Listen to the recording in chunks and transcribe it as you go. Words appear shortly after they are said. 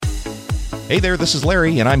Hey there, this is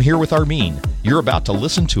Larry, and I'm here with Armin. You're about to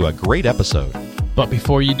listen to a great episode. But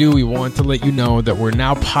before you do, we want to let you know that we're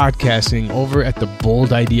now podcasting over at the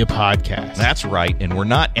Bold Idea Podcast. That's right, and we're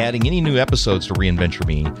not adding any new episodes to Reinventure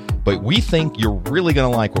Me, but we think you're really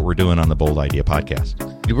going to like what we're doing on the Bold Idea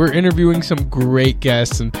Podcast. We're interviewing some great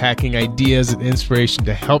guests and packing ideas and inspiration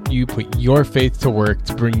to help you put your faith to work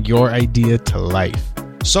to bring your idea to life.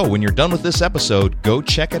 So when you're done with this episode, go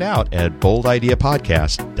check it out at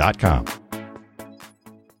boldideapodcast.com.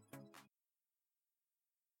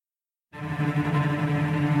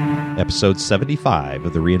 Episode 75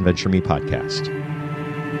 of the Reinventure Me podcast.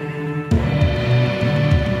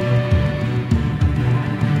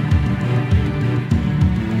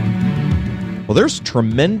 Well, there's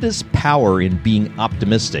tremendous power in being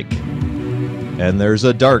optimistic, and there's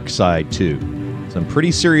a dark side too. Some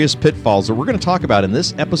pretty serious pitfalls that we're going to talk about in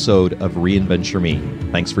this episode of Reinventure Me.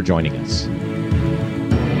 Thanks for joining us.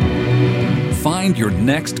 Find your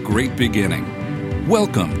next great beginning.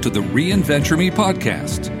 Welcome to the Reinventure Me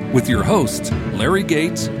podcast with your hosts, Larry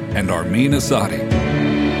Gates and Armin Asadi.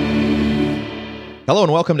 Hello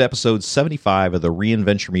and welcome to episode 75 of the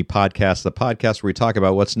Reinventure Me podcast, the podcast where we talk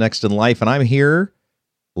about what's next in life. And I'm here,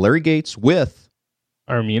 Larry Gates, with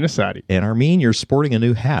Armin Asadi. And Armin, you're sporting a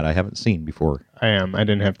new hat I haven't seen before. I am. I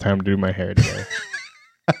didn't have time to do my hair today.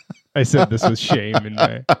 I said this was shame in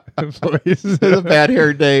my voice. It's a bad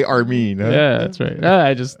hair day, Armin. Huh? Yeah, that's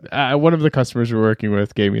right. One of the customers we're working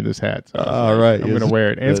with gave me this hat. So all right. I'm going to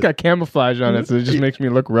wear it. And it's got camouflage on it, so it just makes me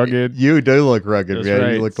look rugged. You do look rugged, That's man.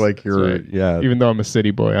 right. You look like you're, right. yeah. Even though I'm a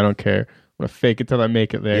city boy, I don't care. I'm going to fake it till I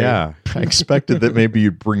make it there. Yeah. I expected that maybe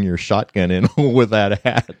you'd bring your shotgun in with that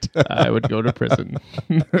hat. I would go to prison.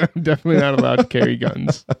 I'm definitely not allowed to carry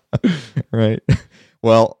guns. Right.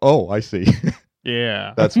 Well, I see.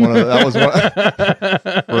 Yeah. That was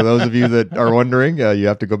one. For those of you that are wondering, you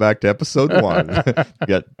have to go back to episode 1. You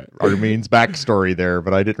got Armin's backstory there,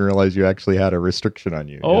 but I didn't realize you actually had a restriction on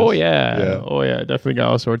you. Oh, yes? yeah. Oh, yeah. Definitely got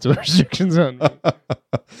all sorts of restrictions on me.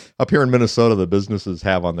 Up here in Minnesota, the businesses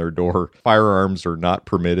have on their door, firearms are not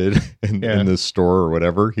permitted in this store or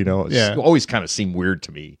whatever. You know, it's always kind of seemed weird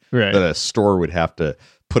to me that a store would have to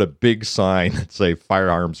put a big sign that say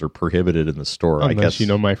firearms are prohibited in the store. Unless I guess you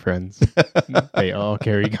know my friends. They all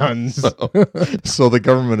carry guns. So the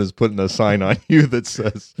government is putting a sign on you that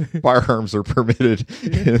says firearms are permitted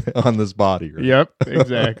on this body. Right? Yep,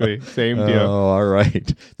 exactly. Same deal. Oh, all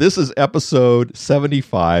right. This is episode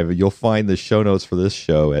 75. You'll find the show notes for this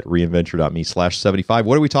show at reinventure.me/75.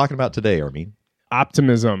 What are we talking about today, Armin?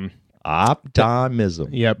 Optimism.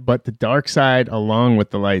 Optimism. But the dark side along with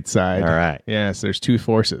the light side. All right. Yes, there's two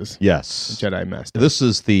forces. Yes. The Jedi messed up. This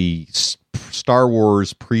is the Star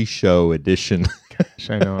Wars pre-show edition. Gosh,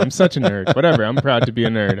 I know. I'm such a nerd. Whatever. I'm proud to be a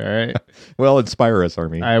nerd, all right? Well, inspire us,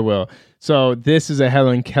 Armin. I will. So this is a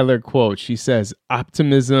Helen Keller quote. She says,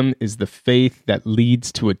 "Optimism is the faith that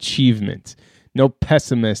leads to achievement. No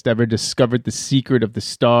pessimist ever discovered the secret of the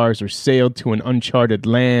stars or sailed to an uncharted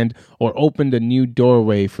land or opened a new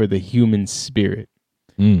doorway for the human spirit."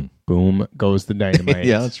 Boom goes the dynamite.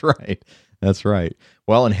 Yeah, that's right. That's right.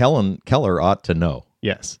 Well, and Helen Keller ought to know.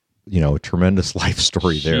 Yes. You know, a tremendous life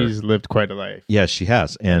story there. She's lived quite a life. Yes, she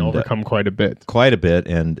has. And overcome quite a bit. Quite a bit,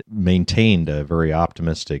 and maintained a very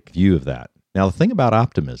optimistic view of that. Now, the thing about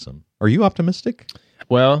optimism, are you optimistic?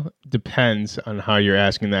 Well, depends on how you're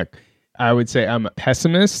asking that. I would say I'm a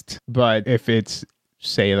pessimist, but if it's,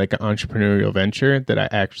 say, like an entrepreneurial venture that I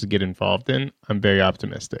actually get involved in, I'm very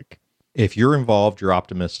optimistic. If you're involved, you're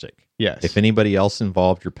optimistic. Yes. If anybody else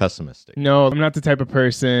involved, you're pessimistic. No, I'm not the type of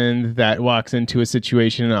person that walks into a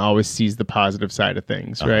situation and always sees the positive side of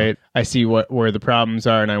things, right? I see where the problems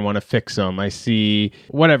are and I want to fix them. I see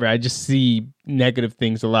whatever. I just see negative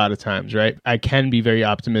things a lot of times, right? I can be very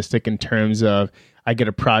optimistic in terms of I get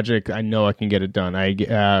a project, I know I can get it done.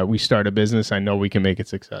 We start a business, I know we can make it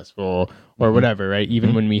successful or whatever, right?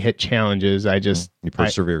 Even when we hit challenges, you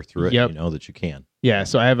persevere through it. You know that you can. Yeah,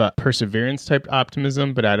 so I have a perseverance type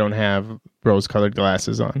optimism, but I don't have rose-colored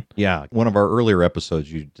glasses on. Yeah, one of our earlier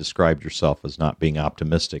episodes, you described yourself as not being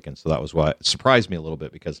optimistic, and so that was why it surprised me a little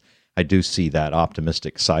bit because I do see that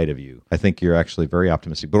optimistic side of you. I think you're actually very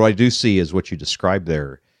optimistic. But what I do see is what you described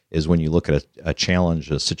there is when you look at a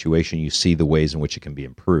challenge, a situation, you see the ways in which it can be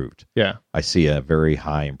improved. Yeah. I see a very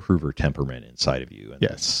high improver temperament inside of you. And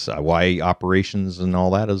yes. That's why operations and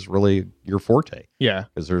all that is really your forte. Yeah.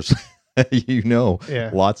 Because there's,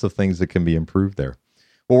 lots of things that can be improved there.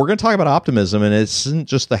 Well, we're going to talk about optimism, and it isn't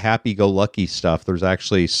just the happy-go-lucky stuff. There's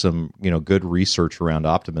actually some, good research around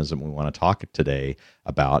optimism we want to talk today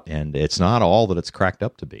about, and it's not all that it's cracked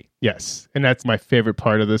up to be. Yes, and that's my favorite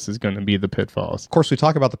part of this is going to be the pitfalls. Of course, we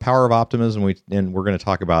talk about the power of optimism, and we're going to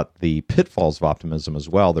talk about the pitfalls of optimism as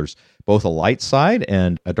well. There's both a light side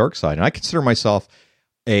and a dark side, and I consider myself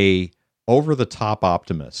a over-the-top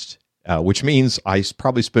optimist. Which means I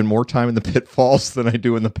probably spend more time in the pitfalls than I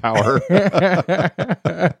do in the power.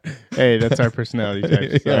 Hey, that's our personality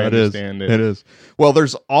type. So yeah, I understand it. It is. Well,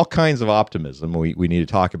 there's all kinds of optimism we need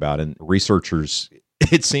to talk about. And researchers,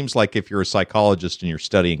 it seems like if you're a psychologist and you're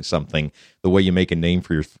studying something, the way you make a name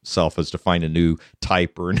for yourself is to find a new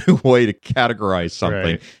type or a new way to categorize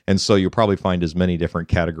something. Right. And so you'll probably find as many different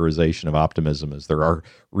categorization of optimism as there are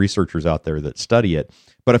researchers out there that study it.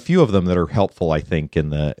 But a few of them that are helpful, I think,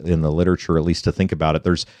 in the literature, at least to think about it.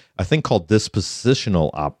 There's a thing called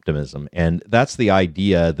dispositional optimism, and that's the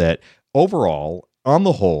idea that overall, on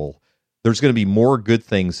the whole, there's going to be more good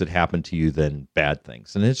things that happen to you than bad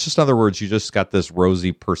things. And it's just, in other words, you just got this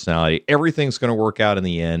rosy personality. Everything's going to work out in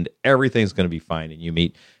the end. Everything's going to be fine, and you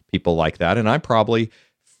meet people like that. And I'm probably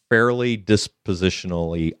fairly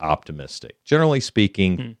dispositionally optimistic. Generally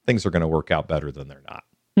speaking, things are going to work out better than they're not.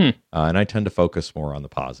 And I tend to focus more on the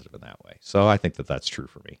positive in that way. So I think that that's true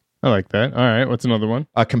for me. I like that. All right. What's another one?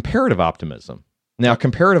 Comparative optimism. Now,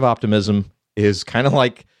 comparative optimism is kind of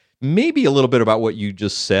like maybe a little bit about what you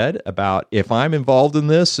just said about if I'm involved in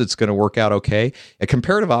this, it's going to work out okay. A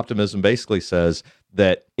comparative optimism basically says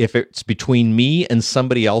that if it's between me and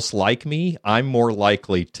somebody else like me, I'm more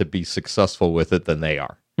likely to be successful with it than they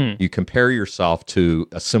are. You compare yourself to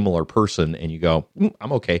a similar person and you go,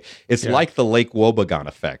 I'm okay. It's like the Lake Wobegon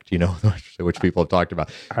effect, which people have talked about.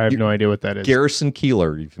 I have no idea what that is. Garrison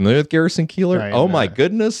Keillor. You familiar with Garrison Keillor? Oh, my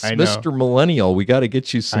goodness. Mr. Millennial, we got to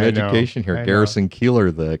get you some education here. Garrison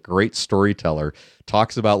Keillor, the great storyteller,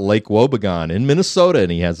 talks about Lake Wobegon in Minnesota,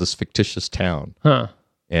 and he has this fictitious town.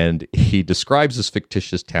 And he describes this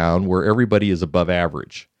fictitious town where everybody is above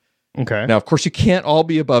average. Okay. Now, of course, you can't all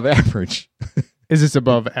be above average. Is this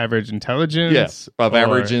above average intelligence? Yes, above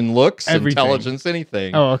average in looks, everything? Intelligence,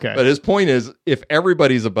 anything. Oh, okay. But his point is, if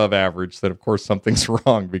everybody's above average, then of course something's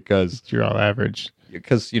wrong because you're all average.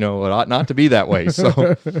 Because, it ought not to be that way.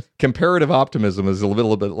 So comparative optimism is a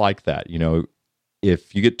little bit like that.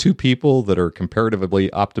 If you get two people that are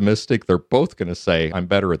comparatively optimistic, they're both going to say, I'm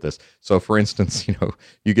better at this. So for instance,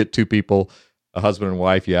 you get two people, a husband and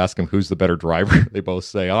wife, you ask them who's the better driver. They both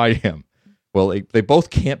say, I am. Well, they both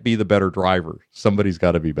can't be the better driver. Somebody's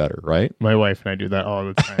got to be better, right? My wife and I do that all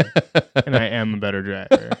the time. And I am a better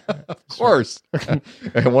driver. Of course.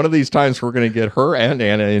 And one of these times we're going to get her and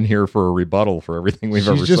Anna in here for a rebuttal for everything we've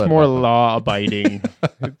ever said. She's just more law-abiding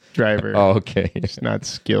driver. Oh, okay. She's not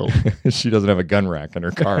skilled. She doesn't have a gun rack in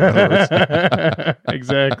her car. In other words.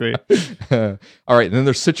 Exactly. All right. And then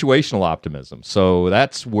there's situational optimism. So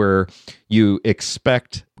that's where you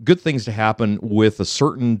expect good things to happen with a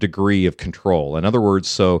certain degree of control. In other words,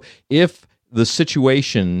 so if the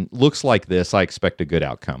situation looks like this, I expect a good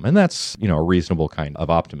outcome. And that's, a reasonable kind of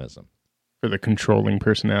optimism. For the controlling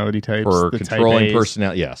personality types. For controlling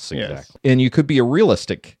personality. Yes, exactly. And you could be a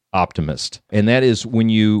realistic optimist. And that is when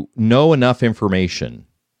you know enough information.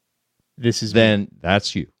 Then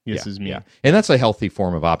that's you. This is me. Yeah. And that's a healthy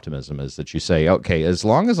form of optimism, is that you say, okay, as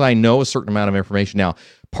long as I know a certain amount of information. Now,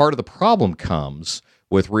 part of the problem comes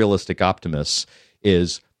with realistic optimists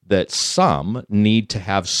is that some need to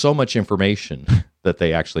have so much information that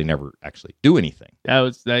they actually never actually do anything.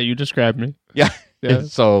 That you described me. Yeah.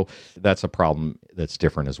 So that's a problem that's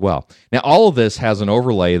different as well. Now, all of this has an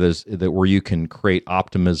overlay that where you can create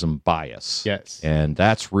optimism bias. Yes. And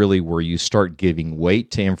that's really where you start giving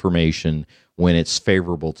weight to information when it's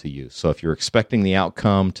favorable to you. So if you're expecting the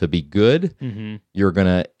outcome to be good, you're going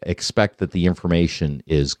to expect that the information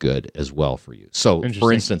is good as well for you. So,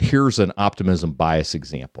 for instance, here's an optimism bias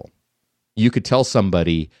example. You could tell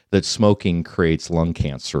somebody that smoking creates lung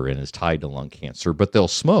cancer and is tied to lung cancer, but they'll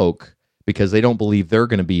smoke because they don't believe they're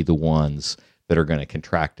going to be the ones that are going to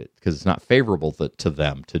contract it because it's not favorable to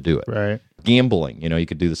them to do it. Right. Gambling, you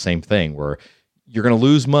could do the same thing where you're going to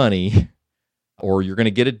lose money or you're going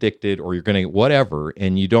to get addicted or you're going to whatever,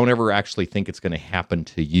 and you don't ever actually think it's going to happen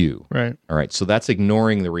to you. Right. All right. So that's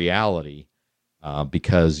ignoring the reality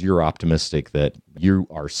because you're optimistic that you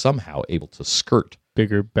are somehow able to skirt.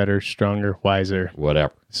 Bigger, better, stronger, wiser.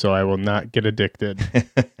 Whatever. So I will not get addicted.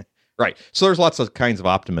 Right. So there's lots of kinds of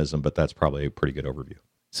optimism, but that's probably a pretty good overview.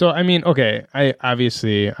 So, I mean, okay,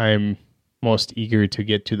 I'm most eager to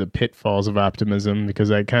get to the pitfalls of optimism because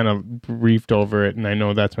I kind of briefed over it and I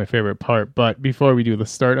know that's my favorite part. But before we do,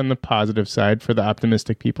 let's start on the positive side for the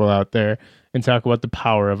optimistic people out there and talk about the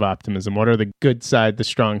power of optimism. What are the good side, the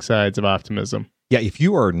strong sides of optimism? Yeah, if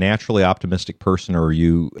you are a naturally optimistic person or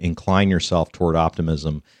you incline yourself toward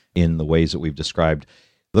optimism in the ways that we've described,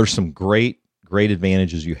 there's some great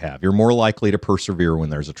advantages you have. You're more likely to persevere when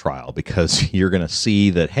there's a trial because you're going to see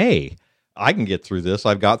that, hey, I can get through this.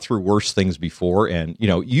 I've got through worse things before. And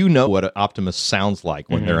you know what an optimist sounds like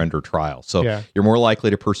when they're under trial. So you're more likely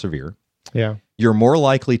to persevere. Yeah. You're more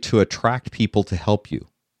likely to attract people to help you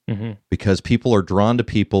because people are drawn to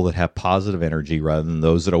people that have positive energy rather than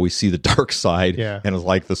those that always see the dark side and is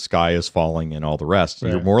like the sky is falling and all the rest.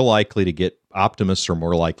 Right. You're more likely to get optimists are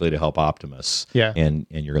more likely to help optimists. Yeah. And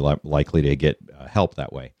you're likely to get help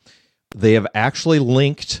that way. They have actually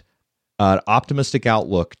linked optimistic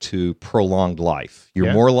outlook to prolonged life.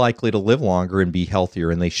 You're more likely to live longer and be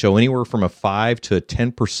healthier, and they show anywhere from a 5 to a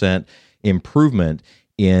 10% improvement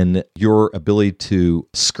in your ability to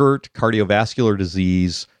skirt cardiovascular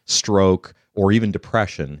disease, stroke, or even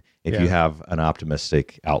depression if you have an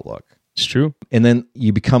optimistic outlook. It's true. And then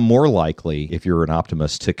you become more likely, if you're an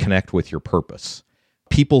optimist, to connect with your purpose.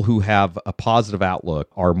 People who have a positive outlook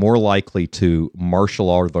are more likely to marshal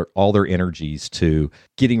all their energies to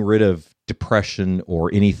getting rid of depression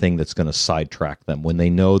or anything that's going to sidetrack them. When they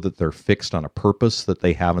know that they're fixed on a purpose that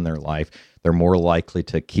they have in their life, they're more likely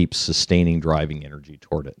to keep sustaining driving energy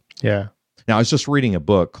toward it. Yeah. Now, I was just reading a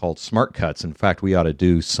book called Smart Cuts. In fact, we ought to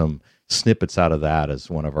do some snippets out of that as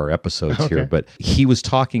one of our episodes here. But he was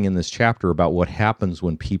talking in this chapter about what happens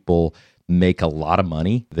when people make a lot of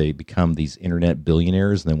money. They become these internet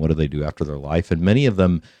billionaires, and then what do they do after their life? And many of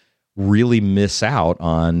them really miss out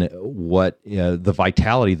on what the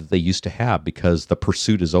vitality that they used to have because the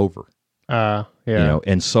pursuit is over.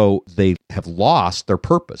 And so they have lost their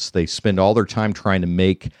purpose. They spend all their time trying to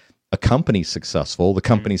make a company successful. The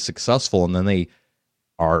company's successful, and then they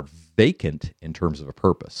are vacant in terms of a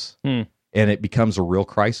purpose. And it becomes a real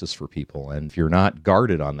crisis for people. And if you're not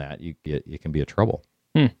guarded on that, you can be a trouble.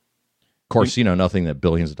 Of course, nothing that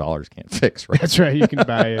billions of dollars can't fix, right? That's right. You can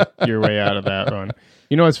buy your way out of that one.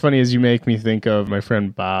 You know what's funny is you make me think of my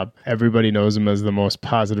friend Bob. Everybody knows him as the most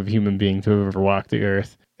positive human being to have ever walked the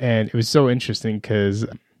earth. And it was so interesting because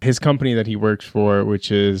his company that he works for,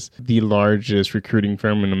 which is the largest recruiting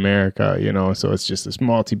firm in America, so it's just this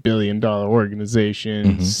multi-billion-dollar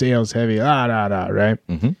organization, sales heavy, right?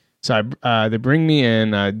 So they bring me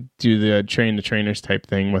in, do the train the trainers type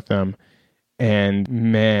thing with them. And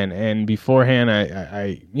man, and beforehand,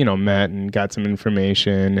 I met and got some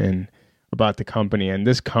information and about the company. And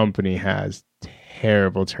this company has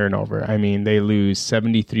terrible turnover. I mean, they lose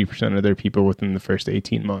 73% of their people within the first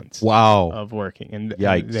 18 months. Wow. Of working. And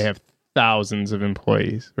Yikes. They have thousands of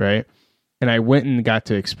employees, right? And I went and got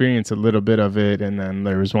to experience a little bit of it. And then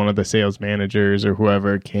there was one of the sales managers or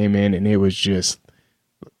whoever came in, and it was just,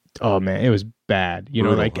 oh man, it was bad.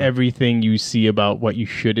 Brutal, everything you see about what you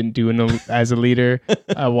shouldn't do as a leader,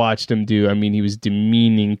 I watched him do. I mean, he was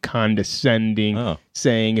demeaning, condescending,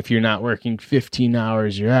 saying if you're not working 15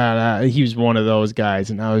 hours, you're out. He was one of those guys,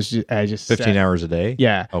 and I just 15 hours a day?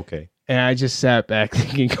 Yeah. Okay. And I just sat back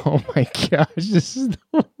thinking, oh my gosh, this is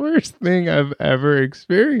the worst thing I've ever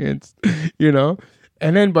experienced, And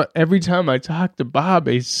then, but every time I talk to Bob,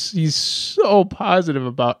 he's so positive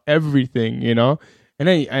about everything, And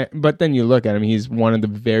then, but then you look at him, he's one of the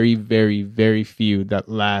very, very, very few that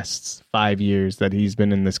lasts 5 years that he's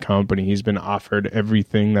been in this company. He's been offered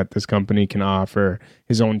everything that this company can offer,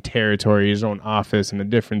 his own territory, his own office in a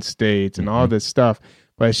different state and all this stuff.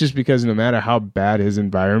 But it's just because no matter how bad his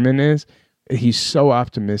environment is, he's so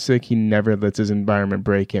optimistic, he never lets his environment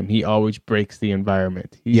break him. He always breaks the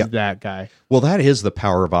environment. He's that guy. Well, that is the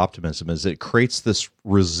power of optimism, is it creates this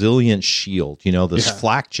resilient shield, this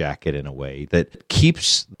flak jacket in a way that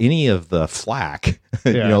keeps any of the flak,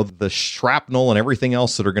 the shrapnel and everything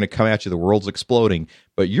else that are going to come at you. The world's exploding,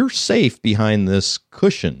 but you're safe behind this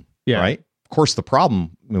cushion, right? Of course, the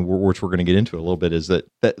problem, which we're going to get into a little bit, is that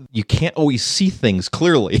you can't always see things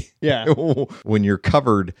clearly when you're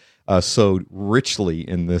covered so richly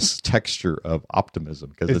in this texture of optimism,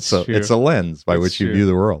 because it's a lens by which you view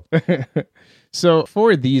the world. So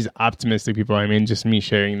for these optimistic people, I mean, just me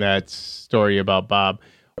sharing that story about Bob,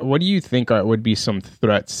 what do you think would be some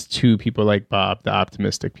threats to people like Bob, the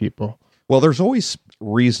optimistic people? Well, there's always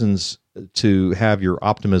reasons to have your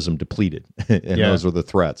optimism depleted, and those are the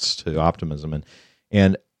threats to optimism.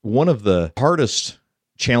 And one of the hardest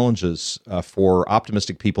challenges for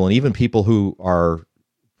optimistic people, and even people who are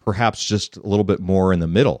perhaps just a little bit more in the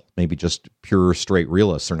middle, maybe just pure straight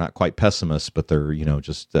realists. They're not quite pessimists, but they're,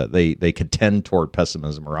 just they could tend toward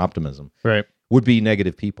pessimism or optimism. Right. Would be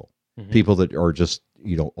negative people. People that are just,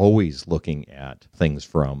 always looking at things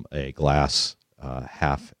from a glass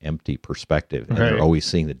half empty perspective, and they're always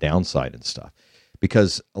seeing the downside and stuff,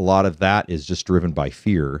 because a lot of that is just driven by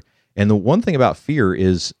fear. And the one thing about fear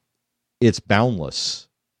is it's boundless.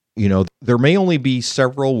 There may only be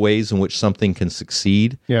several ways in which something can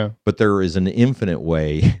succeed, but there is an infinite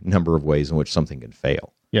number of ways in which something can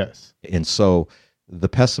fail. Yes. And so the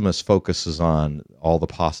pessimist focuses on all the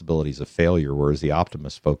possibilities of failure, whereas the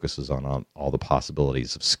optimist focuses on all the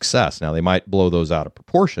possibilities of success. Now, they might blow those out of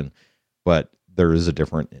proportion, but there is a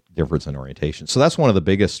difference in orientation. So that's one of the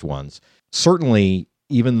biggest ones. Certainly,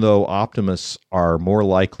 even though optimists are more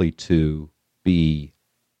likely to be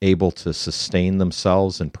able to sustain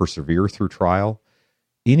themselves and persevere through trial,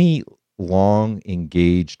 any long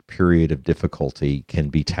engaged period of difficulty can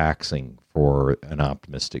be taxing for an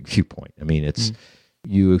optimistic viewpoint. I mean,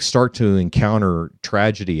 you start to encounter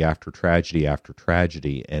tragedy after tragedy after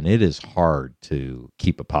tragedy, and it is hard to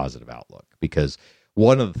keep a positive outlook, because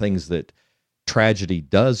one of the things that tragedy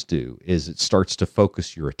does do is it starts to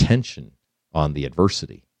focus your attention on the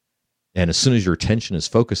adversity. And as soon as your attention is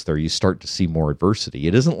focused there, you start to see more adversity.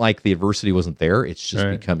 It isn't like the adversity wasn't there. It's just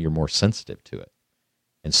become, you're more sensitive to it.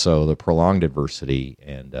 And so the prolonged adversity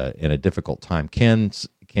and in a difficult time can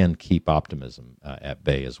keep optimism at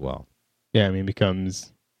bay as well. Yeah, it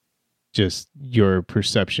becomes just your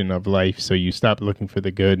perception of life. So you stop looking for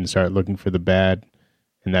the good and start looking for the bad,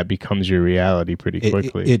 and that becomes your reality pretty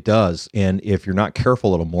quickly. It does. And if you're not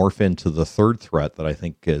careful, it'll morph into the third threat that I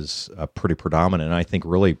think is pretty predominant. And I think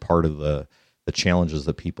really part of the challenges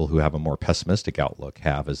that people who have a more pessimistic outlook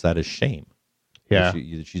have is shame. Yeah.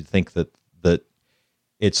 You think that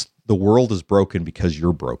it's the world is broken because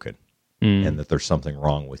you're broken, and that there's something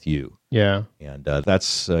wrong with you. Yeah. And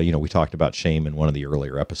that's, we talked about shame in one of the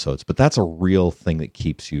earlier episodes, but that's a real thing that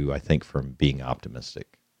keeps you, I think, from being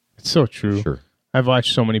optimistic. It's so true. Sure. I've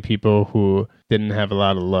watched so many people who didn't have a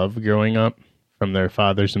lot of love growing up from their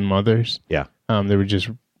fathers and mothers. Yeah. They were just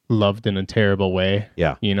loved in a terrible way.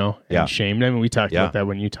 Yeah. And shamed. We talked about that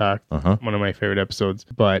when you talked, one of my favorite episodes.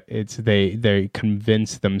 But it's they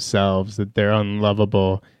convince themselves that they're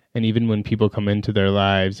unlovable. And even when people come into their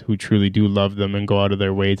lives who truly do love them and go out of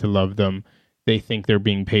their way to love them, they think they're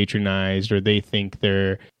being patronized, or they think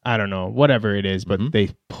they're, I don't know, whatever it is, but they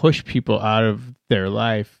push people out of their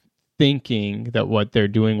life thinking that what they're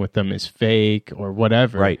doing with them is fake or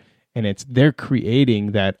whatever. Right. And they're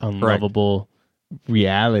creating that unlovable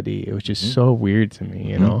reality, which is so weird to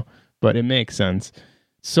me, but it makes sense.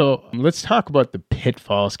 So let's talk about the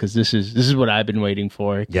pitfalls, because this is what I've been waiting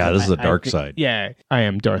for. Yeah, this is the dark side. Yeah, I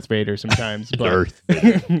am Darth Vader sometimes. Darth.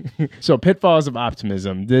 So pitfalls of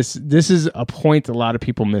optimism. This is a point a lot of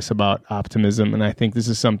people miss about optimism, and I think this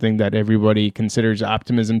is something that everybody considers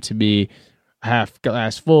optimism to be half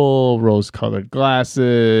glass full, rose-colored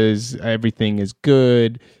glasses, everything is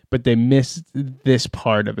good, but they miss this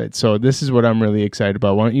part of it. So this is what I'm really excited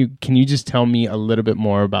about. Can you just tell me a little bit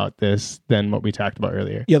more about this than what we talked about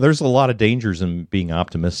earlier? Yeah, there's a lot of dangers in being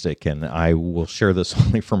optimistic, and I will share this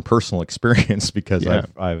only from personal experience, because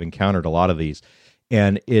I've encountered a lot of these.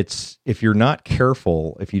 And it's, if you're not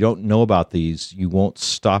careful, if you don't know about these, you won't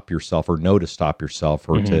stop yourself or know to stop yourself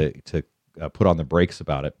or to put on the brakes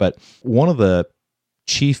about it. But one of the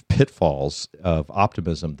chief pitfalls of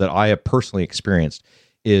optimism that I have personally experienced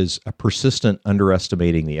is a persistent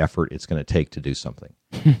underestimating the effort it's going to take to do something.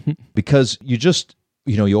 Because you just,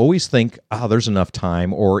 you always think, there's enough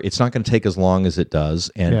time, or it's not going to take as long as it does.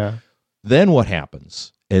 And then what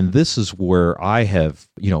happens? And this is where I have,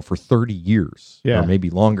 for 30 years or maybe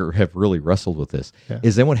longer, have really wrestled with this,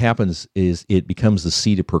 is then what happens is it becomes the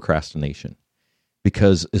seed of procrastination.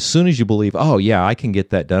 Because as soon as you believe, I can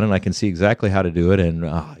get that done and I can see exactly how to do it, and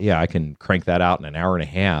I can crank that out in an hour and a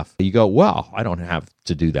half, you go, well, I don't have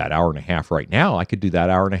to do that hour and a half right now. I could do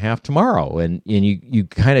that hour and a half tomorrow. And you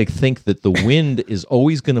kind of think that the wind is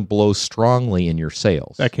always going to blow strongly in your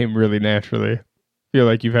sails. That came really naturally. I feel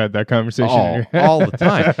like you've had that conversation all the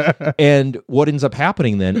time. And what ends up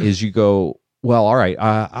happening then is you go, well, all right,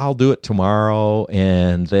 I'll do it tomorrow.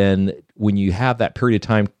 And then when you have that period of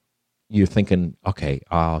time, you're thinking, okay,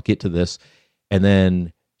 I'll get to this. And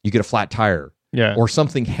then you get a flat tire. Yeah. Or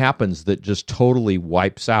something happens that just totally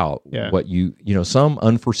wipes out what some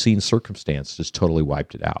unforeseen circumstance just totally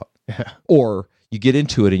wiped it out. Yeah. Or you get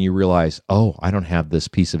into it and you realize, I don't have this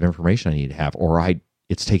piece of information I need to have, or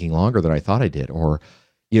it's taking longer than I thought I did, or,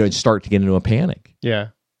 you start to get into a panic. Yeah.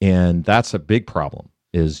 And that's a big problem.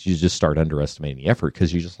 is you just start underestimating the effort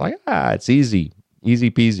because you're just like, it's easy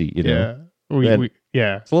peasy, you know?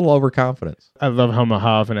 Yeah. It's a little overconfidence. I love how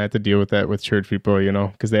Mahav and I had to deal with that with church people, you know,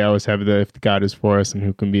 because they always have the if God is for us and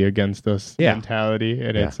who can be against us mentality.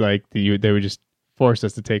 And it's like they would just force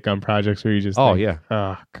us to take on projects where you just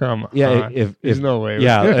come on. There's no way.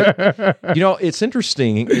 Yeah. It's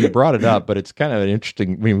interesting. You brought it up, but it's kind of an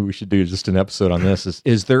interesting, maybe we should do just an episode on this,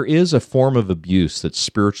 is there is a form of abuse that's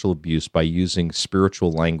spiritual abuse by using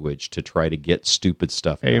spiritual language to try to get stupid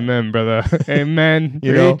stuff done. Amen, brother. Amen.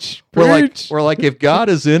 Preach. We're like, if God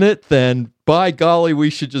is in it, then by golly, we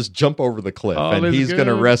should just jump over the cliff and he's going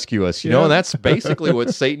to rescue us, you know? And that's basically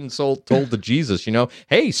what Satan told to Jesus,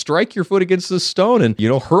 hey, strike your foot against this stone and,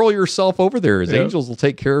 hurl yourself over there. His angels will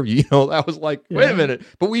take care of you. That was like, wait a minute.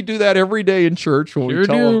 But we do that every day in church when we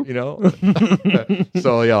tell them,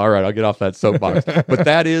 So, all right, I'll get off that soapbox. But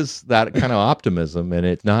that is that kind of optimism, and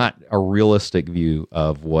it's not a realistic view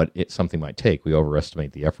of what something might take. We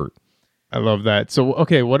overestimate the effort. I love that. So,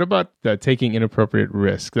 okay, what about taking inappropriate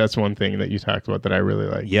risk? That's one thing that you talked about that I really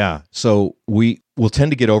like. Yeah. So we will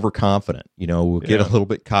tend to get overconfident. We'll get a little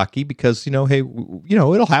bit cocky because, hey,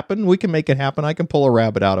 it'll happen. We can make it happen. I can pull a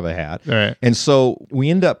rabbit out of a hat. All right. And so we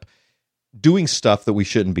end up doing stuff that we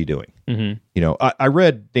shouldn't be doing. Mm-hmm. I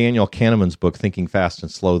read Daniel Kahneman's book, Thinking Fast and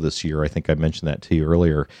Slow, this year. I think I mentioned that to you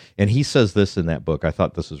earlier. And he says this in that book. I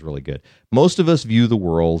thought this was really good. Most of us view the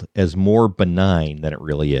world as more benign than it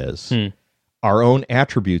really is. Our own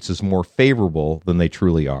attributes as more favorable than they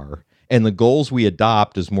truly are, and the goals we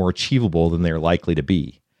adopt as more achievable than they're likely to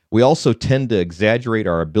be. We also tend to exaggerate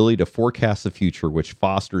our ability to forecast the future, which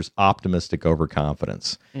fosters optimistic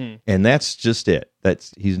overconfidence. And that's just it.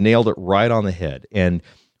 He's nailed it right on the head. And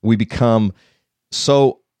we become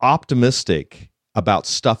so optimistic about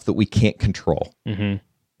stuff that we can't control. And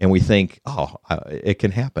we think, it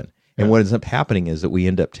can happen. And what ends up happening is that we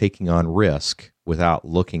end up taking on risk without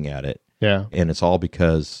looking at it. Yeah. And it's all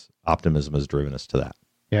because optimism has driven us to that.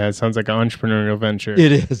 Yeah, it sounds like an entrepreneurial venture.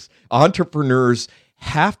 It is. Entrepreneurs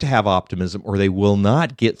have to have optimism or they will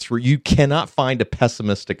not get through. You cannot find a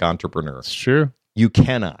pessimistic entrepreneur. It's true. You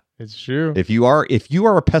cannot. It's true. If you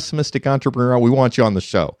are a pessimistic entrepreneur, we want you on the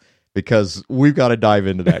show because we've got to dive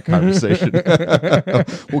into that conversation.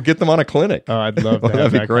 We'll get them on a clinic. Oh, I'd love to have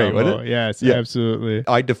that'd be that great, combo. wouldn't it? Yes, absolutely.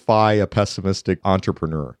 I defy a pessimistic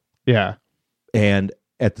entrepreneur. Yeah. And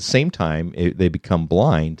at the same time, they become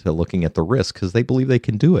blind to looking at the risk because they believe they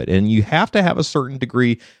can do it. And you have to have a certain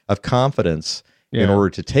degree of confidence in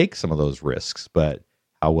order to take some of those risks. But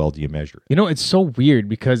how well do you measure it? It's so weird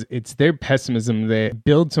because it's their pessimism. They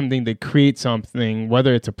build something, they create something,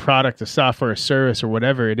 whether it's a product, a software, a service, or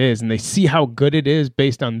whatever it is, and they see how good it is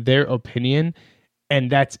based on their opinion.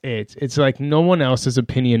 And that's it. It's like no one else's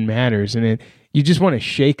opinion matters. And you just want to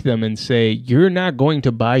shake them and say, you're not going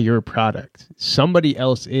to buy your product. Somebody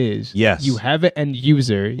else is. Yes. You have an end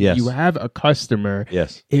user. Yes. You have a customer.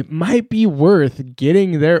 Yes. It might be worth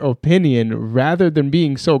getting their opinion rather than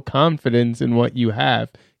being so confident in what you have,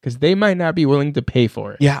 because they might not be willing to pay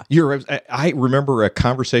for it. Yeah. I remember a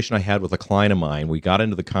conversation I had with a client of mine. We got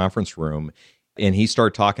into the conference room and he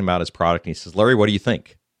started talking about his product. And he says, Larry, what do you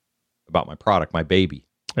think about my product, my baby?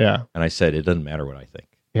 Yeah. And I said, it doesn't matter what I think.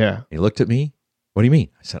 Yeah. And he looked at me. What do you mean?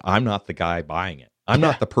 I said, I'm not the guy buying it. I'm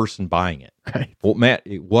not the person buying it. Right. Well, Matt,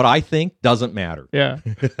 what I think doesn't matter. Yeah.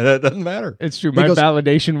 It doesn't matter. It's true. My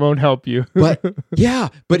validation won't help you.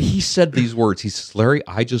 But he said these words. He says, Larry,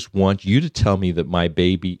 I just want you to tell me that my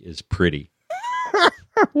baby is pretty.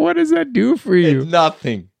 What does that do for you? It's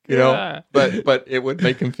nothing, you know, but it would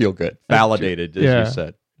make him feel good. Validated, as you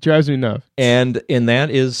said. Drives me nuts. And that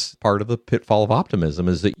is part of the pitfall of optimism,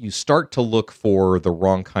 is that you start to look for the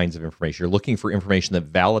wrong kinds of information. You're looking for information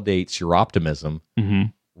that validates your optimism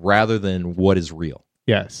rather than what is real.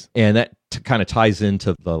 Yes. And that kind of ties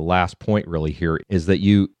into the last point really here, is that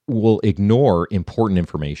you will ignore important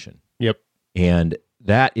information. Yep. And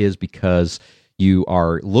that is because you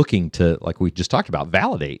are looking to, like we just talked about,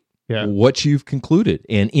 validate what you've concluded.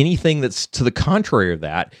 And anything that's to the contrary of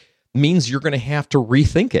that means you're going to have to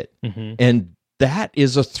rethink it. And that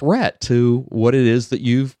is a threat to what it is that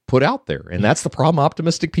you've put out there. And that's the problem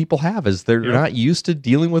optimistic people have, is they're not used to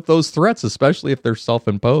dealing with those threats, especially if they're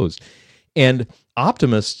self-imposed. And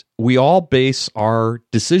optimists, we all base our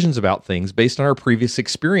decisions about things based on our previous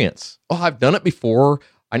experience. Oh, I've done it before.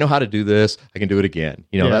 I know how to do this. I can do it again.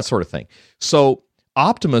 That sort of thing. So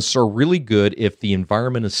optimists are really good if the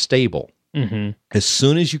environment is stable. As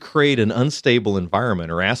soon as you create an unstable environment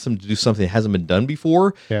or ask them to do something that hasn't been done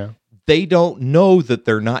before, they don't know that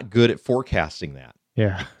they're not good at forecasting that.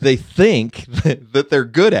 Yeah. They think that they're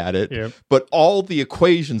good at it, Yep. but all the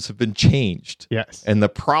equations have been changed. Yes. And the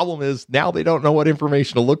problem is now they don't know what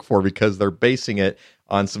information to look for because they're basing it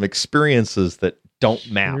on some experiences that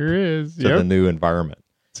don't map Sure is. to the new environment.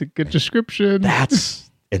 It's a good description. That's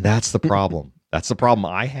the problem. That's the problem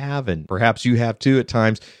I have, and perhaps you have too at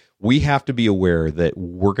times. We have to be aware that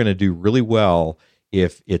we're going to do really well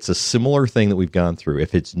if it's a similar thing that we've gone through.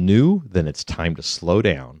 If it's new, then it's time to slow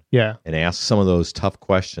down Yeah. and ask some of those tough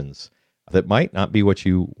questions that might not be what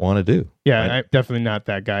you want to do. Yeah, right? I'm definitely not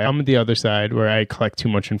that guy. I'm the other side where I collect too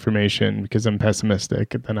much information because I'm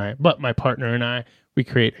pessimistic. But my partner and I, we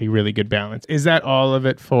create a really good balance. Is that all of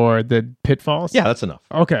it for the pitfalls? Yeah, that's enough.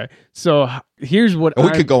 Okay. So here's what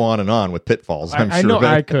We could go on and on with pitfalls, I'm sure. I know but-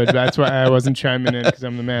 I could. That's why I wasn't chiming in because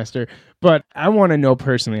I'm the master. But I want to know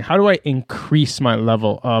personally, how do I increase my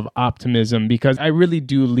level of optimism? Because I really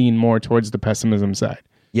do lean more towards the pessimism side.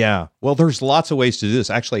 Yeah. Well, there's lots of ways to do this.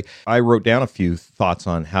 Actually, I wrote down a few thoughts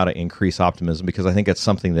on how to increase optimism because I think it's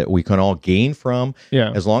something that we can all gain from.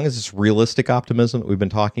 Yeah. As long as it's realistic optimism that we've been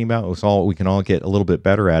talking about, we can all get a little bit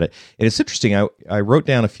better at it. And it's interesting. I wrote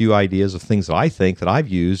down a few ideas of things that I think that I've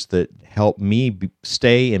used that help me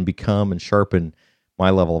stay and become and sharpen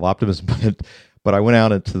my level of optimism. But I went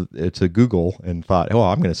out into Google and thought,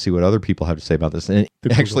 I'm going to see what other people have to say about this. And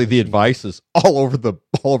actually, the advice is all over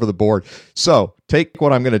the board. So take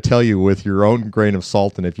what I'm going to tell you with your own grain of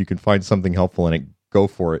salt, and if you can find something helpful in it, go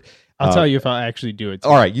for it. I'll tell you if I'll actually do it.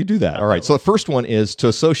 All right, you do that. All right. So the first one is to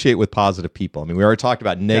associate with positive people. I mean, we already talked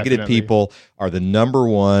about negative Definitely. people are the number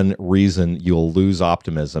one reason you'll lose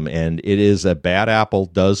optimism. And it is a bad apple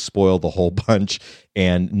does spoil the whole bunch.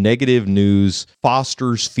 And negative news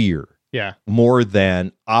fosters fear. Yeah. More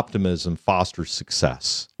than optimism fosters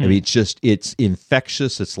success. I mean, it's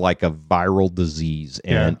infectious. It's like a viral disease.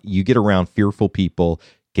 And you get around fearful people,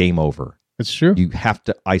 game over. It's true. You have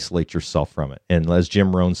to isolate yourself from it. And as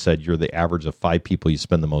Jim Rohn said, you're the average of 5 people you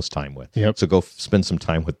spend the most time with. Yep. So go spend some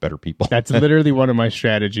time with better people. That's literally one of my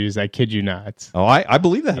strategies. I kid you not. Oh, I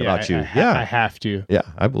believe that about you. I have to. Yeah,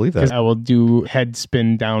 I believe that. I will do head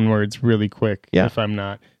spin downwards really quick if I'm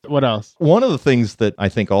not. What else? One of the things that I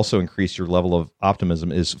think also increase your level of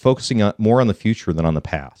optimism is focusing more on the future than on the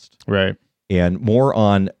past. Right. And more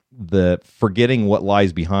on the forgetting what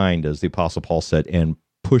lies behind, as the Apostle Paul said, and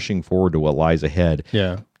pushing forward to what lies ahead.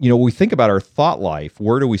 Yeah. You know, when we think about our thought life,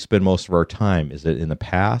 where do we spend most of our time? Is it in the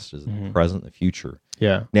past? Is it in the present, the future?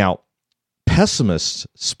 Yeah. Now, pessimists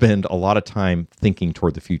spend a lot of time thinking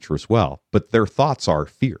toward the future as well, but their thoughts are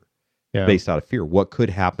fear. Yeah. Based out of fear. What could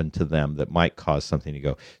happen to them that might cause something to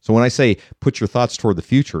go? So when I say put your thoughts toward the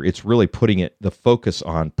future, it's really putting the focus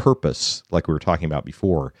on purpose, like we were talking about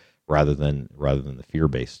before, rather than the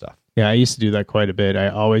fear-based stuff. Yeah, I used to do that quite a bit. I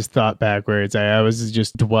always thought backwards. I always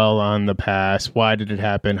just dwell on the past. Why did it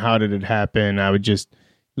happen? How did it happen? I would just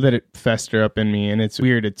let it fester up in me. And it's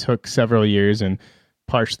weird. It took several years and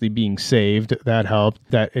partially being saved, that helped.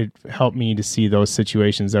 That it helped me to see those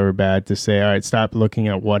situations that were bad, to say, all right, stop looking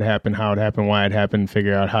at what happened, how it happened, why it happened,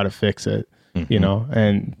 figure out how to fix it. You know,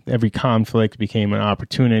 and every conflict became an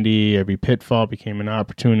opportunity. Every pitfall became an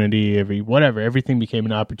opportunity. Everything became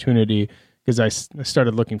an opportunity because I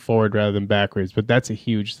started looking forward rather than backwards. But that's a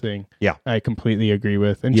huge thing. Yeah. I completely agree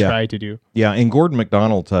with and try to do. Yeah, and Gordon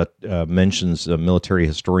MacDonald mentions military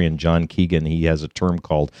historian John Keegan. He has a term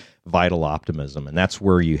called vital optimism, and that's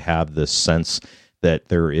where you have this sense that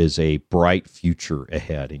there is a bright future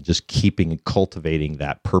ahead and just keeping and cultivating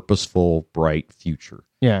that purposeful, bright future.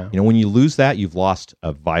 Yeah. You know, when you lose that, you've lost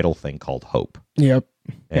a vital thing called hope. Yep.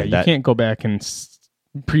 Yeah, And you that- can't go back and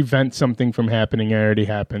prevent something from happening. It already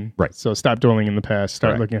happened. Right. So stop dwelling in the past.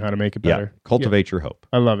 Start Correct. looking at how to make it Yeah, better. cultivate your hope.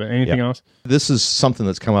 I love it. Anything Yeah. else? This is something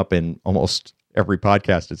that's come up in almost every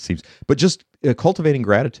podcast, it seems. But just cultivating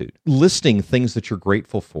gratitude, listing things that you're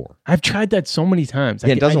grateful for. I've tried that so many times.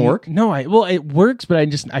 Yeah, it doesn't work? No, it works, but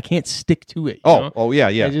I can't stick to it. you know? Oh, yeah.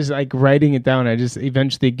 I just like writing it down. I just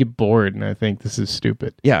eventually get bored, and I think this is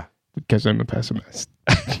stupid Yeah. because I'm a pessimist.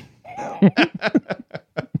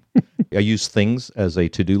 I use things as a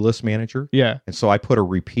to-do list manager. Yeah. And so I put a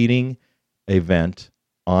repeating event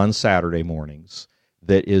on Saturday mornings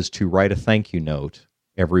that is to write a thank you note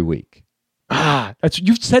every week.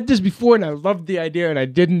 You've said this before, and I loved the idea, and I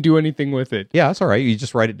didn't do anything with it. Yeah, that's all right. You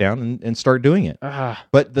just write it down and start doing it. Ah,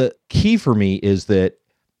 But the key for me is that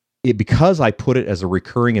because I put it as a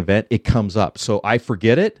recurring event, it comes up. So I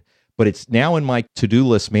forget it, but it's now in my to-do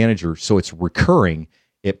list manager, so it's recurring.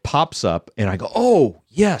 It pops up, and I go, oh,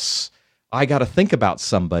 yes, I got to think about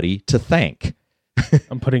somebody to thank.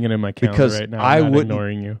 I'm putting it in my calendar Because right now. I I'm not wouldn't-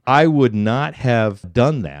 ignoring you. I would not have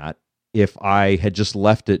done that if I had just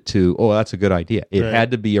left it to, oh, that's a good idea. It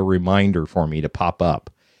had to be a reminder for me to pop up.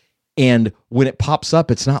 And when it pops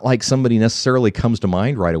up, it's not like somebody necessarily comes to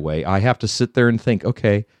mind right away. I have to sit there and think,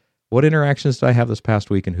 okay, what interactions did I have this past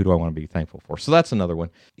week and who do I want to be thankful for? So that's another one.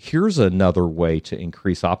 Here's another way to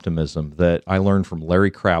increase optimism that I learned from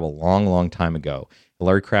Larry Crabb a long, long time ago.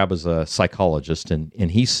 Larry Crabb is a psychologist, and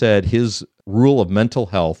he said his rule of mental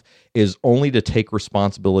health is only to take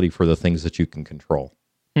responsibility for the things that you can control.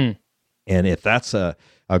 And if that's a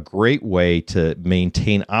great way to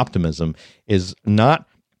maintain optimism, is not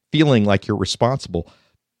feeling like you're responsible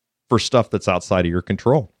for stuff that's outside of your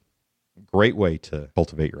control. Great way to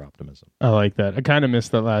cultivate your optimism. I like that. I kind of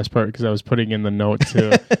missed that last part because I was putting in the note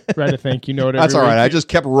to write a thank you note. That's all right. I just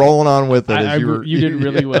kept rolling on with it. You did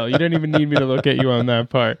really well. You didn't even need me to look at you on that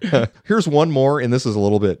part. Here's one more, and this is a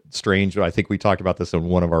little bit strange, but I think we talked about this in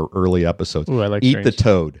one of our early episodes. Ooh, I like Eat strange. the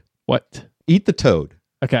toad. What? Eat the toad.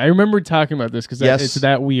 Okay, I remember talking about this because it's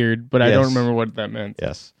that weird, but I don't remember what that meant.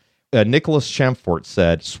 Yes. Nicholas Champfort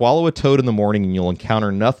said, swallow a toad in the morning and you'll encounter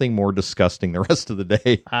nothing more disgusting the rest of the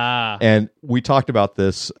day. And we talked about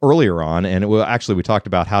this earlier on, and we talked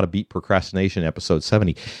about how to beat procrastination, episode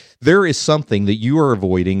 70. There is something that you are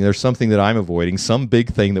avoiding. There's something that I'm avoiding, some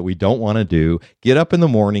big thing that we don't want to do. Get up in the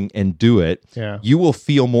morning and do it. Yeah. You will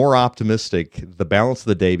feel more optimistic the balance of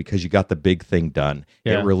the day because you got the big thing done.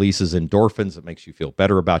 Yeah. It releases endorphins. It makes you feel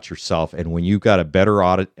better about yourself. And when you've got a better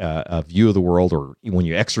view of the world, or when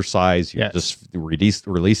you exercise, you're just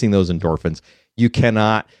releasing those endorphins. You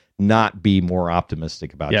cannot not be more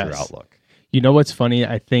optimistic about your outlook. You know what's funny?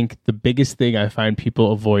 I think the biggest thing I find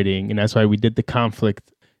people avoiding, and that's why we did the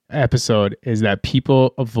conflict episode, is that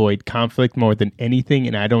people avoid conflict more than anything.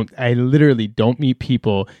 And I literally don't meet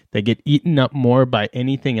people that get eaten up more by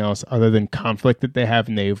anything else other than conflict that they have,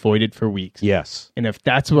 and they avoid it for weeks. Yes. And if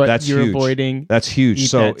that's what you're avoiding, that's huge.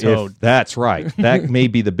 So that toad. If that's right. That may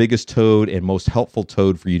be the biggest toad and most helpful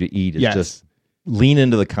toad for you to eat, is just lean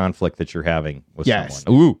into the conflict that you're having with someone.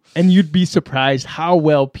 Ooh. And you'd be surprised how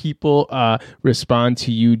well people respond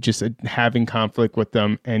to you just having conflict with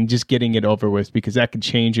them and just getting it over with, because that could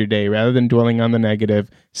change your day. Rather than dwelling on the negative,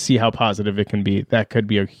 see how positive it can be. That could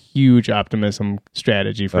be a huge optimism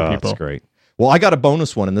strategy for people. That's great. Well, I got a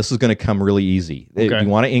bonus one, and this is going to come really easy. Okay. You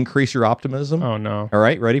want to increase your optimism? Oh, no. All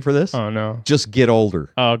right, ready for this? Oh, no. Just get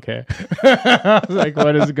older. Oh, okay. I was like,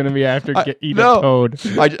 what is it going to be after eat a toad?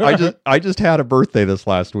 I just had a birthday this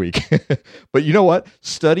last week. But you know what?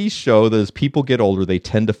 Studies show that as people get older, they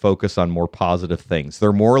tend to focus on more positive things.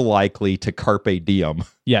 They're more likely to carpe diem.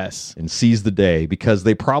 Yes. And seize the day, because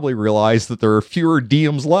they probably realize that there are fewer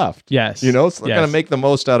diems left. Yes. So they're going to make the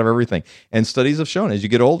most out of everything. And studies have shown as you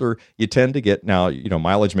get older, you tend to get, now,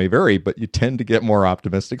 mileage may vary, but you tend to get more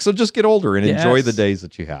optimistic. So just get older and enjoy the days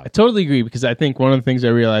that you have. I totally agree, because I think one of the things I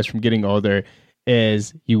realized from getting older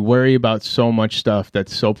is you worry about so much stuff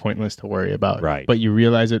that's so pointless to worry about. Right. But you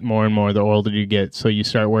realize it more and more the older you get, so you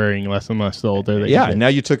start worrying less and less the older that you get. And now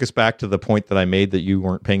you took us back to the point that I made that you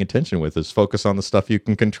weren't paying attention with, is focus on the stuff you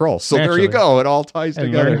can control. So Naturally. There you go. It all ties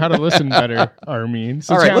together. Learn how to listen better, Armin.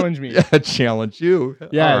 So challenge me. Yeah, challenge you.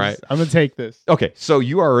 Yeah, all right. I'm going to take this. Okay, so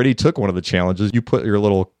you already took one of the challenges. You put your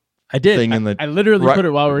little... I did. Thing in the, I literally put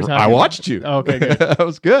it while we were talking. I watched you. Oh, okay, good. That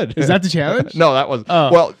was good. Is that the challenge? No, that was...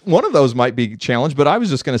 Well, one of those might be challenge, but I was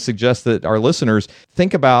just going to suggest that our listeners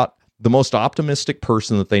think about the most optimistic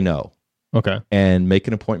person that they know. Okay. And make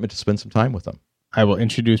an appointment to spend some time with them. I will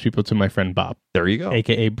introduce people to my friend Bob. There you go.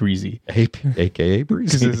 A.K.A. Breezy. A.K.A.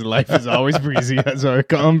 Breezy. Because his life is always breezy. That's why I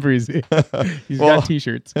call him Breezy. He's got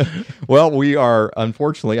t-shirts. Well, we are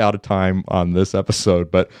unfortunately out of time on this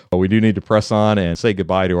episode, but we do need to press on and say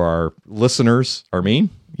goodbye to our listeners. Armin?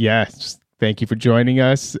 Yes. Thank you for joining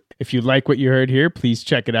us. If you like what you heard here, please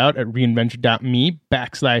check it out at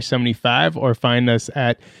reinventure.me/75, or find us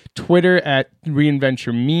at Twitter at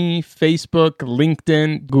reinventureme, Facebook,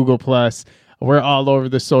 LinkedIn, Google+. We're all over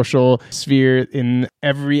the social sphere in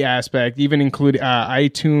every aspect, even include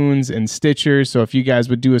iTunes and Stitcher. So if you guys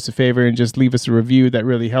would do us a favor and just leave us a review, that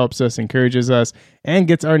really helps us, encourages us, and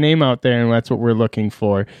gets our name out there, and that's what we're looking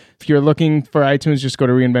for. If you're looking for iTunes, just go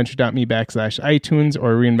to reinventure.me/iTunes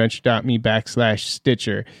or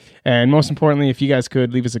reinventure.me/Stitcher. And most importantly, if you guys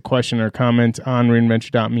could leave us a question or comment on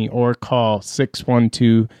reinventure.me, or call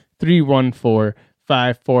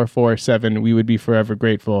 612-314-5447. We would be forever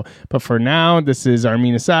grateful. But for now, this is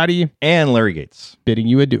Armin Asadi and Larry Gates bidding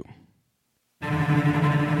you adieu.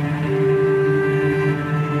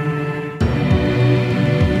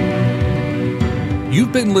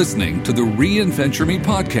 You've been listening to the Reinventure Me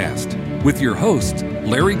podcast with your hosts,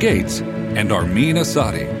 Larry Gates and Armin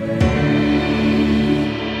Asadi.